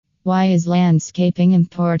Why is landscaping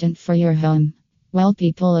important for your home? Well,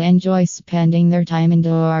 people enjoy spending their time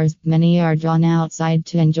indoors. Many are drawn outside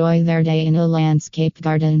to enjoy their day in a landscape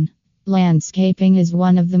garden. Landscaping is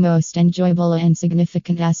one of the most enjoyable and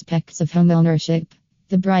significant aspects of homeownership.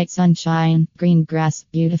 The bright sunshine, green grass,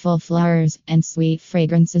 beautiful flowers, and sweet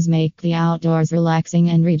fragrances make the outdoors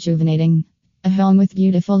relaxing and rejuvenating. A home with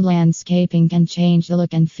beautiful landscaping can change the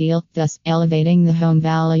look and feel, thus elevating the home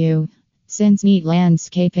value. Since neat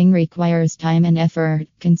landscaping requires time and effort,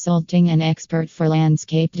 consulting an expert for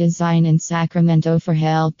landscape design in Sacramento for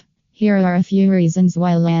help. Here are a few reasons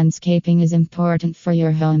why landscaping is important for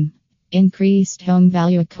your home. Increased home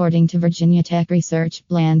value. According to Virginia Tech research,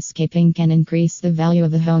 landscaping can increase the value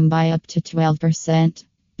of a home by up to 12%.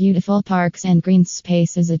 Beautiful parks and green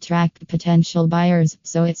spaces attract potential buyers,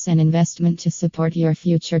 so it's an investment to support your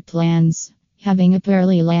future plans. Having a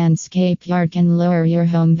pearly landscape yard can lower your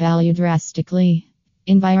home value drastically.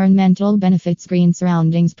 Environmental benefits. Green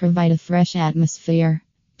surroundings provide a fresh atmosphere.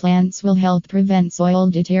 Plants will help prevent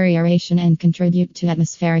soil deterioration and contribute to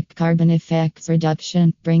atmospheric carbon effects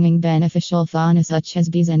reduction, bringing beneficial fauna such as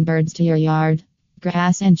bees and birds to your yard.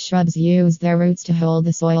 Grass and shrubs use their roots to hold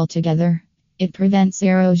the soil together. It prevents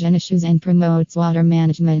erosion issues and promotes water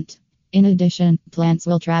management. In addition, plants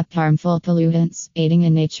will trap harmful pollutants, aiding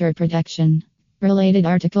in nature protection. Related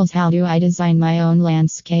articles. How do I design my own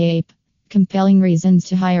landscape? Compelling reasons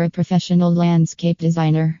to hire a professional landscape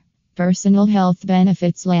designer. Personal health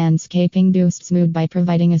benefits. Landscaping boosts mood by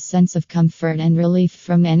providing a sense of comfort and relief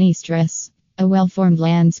from any stress. A well-formed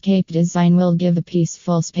landscape design will give a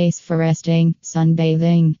peaceful space for resting,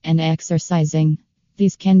 sunbathing, and exercising.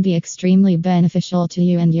 These can be extremely beneficial to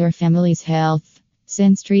you and your family's health.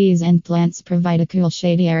 Since trees and plants provide a cool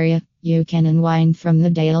shady area, you can unwind from the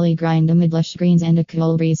daily grind amid lush greens and a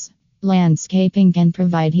cool breeze. Landscaping can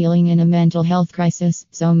provide healing in a mental health crisis,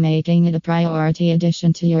 so making it a priority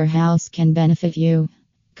addition to your house can benefit you.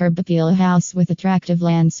 Curb appeal. A house with attractive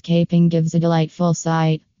landscaping gives a delightful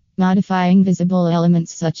sight. Modifying visible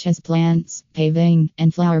elements such as plants, paving,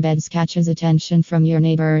 and flower beds catches attention from your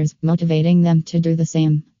neighbors, motivating them to do the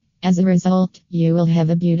same. As a result, you will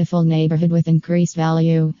have a beautiful neighborhood with increased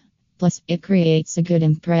value. Plus, it creates a good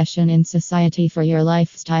impression in society for your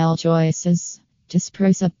lifestyle choices. To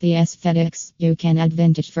spruce up the aesthetics, you can add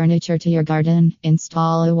vintage furniture to your garden,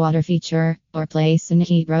 install a water feature, or place a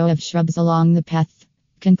neat row of shrubs along the path.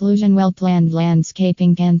 Conclusion. Well-planned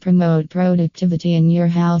landscaping can promote productivity in your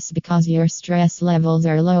house because your stress levels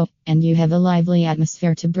are low, and you have a lively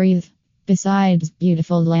atmosphere to breathe. Besides,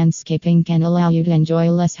 beautiful landscaping can allow you to enjoy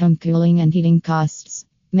less home cooling and heating costs.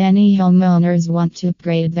 Many homeowners want to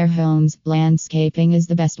upgrade their homes. Landscaping is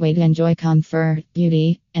the best way to enjoy comfort,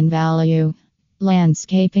 beauty, and value.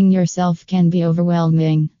 Landscaping yourself can be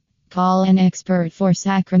overwhelming. Call an expert for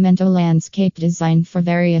Sacramento landscape design for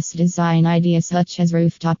various design ideas such as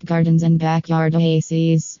rooftop gardens and backyard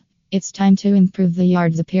oases. It's time to improve the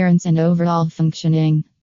yard's appearance and overall functioning.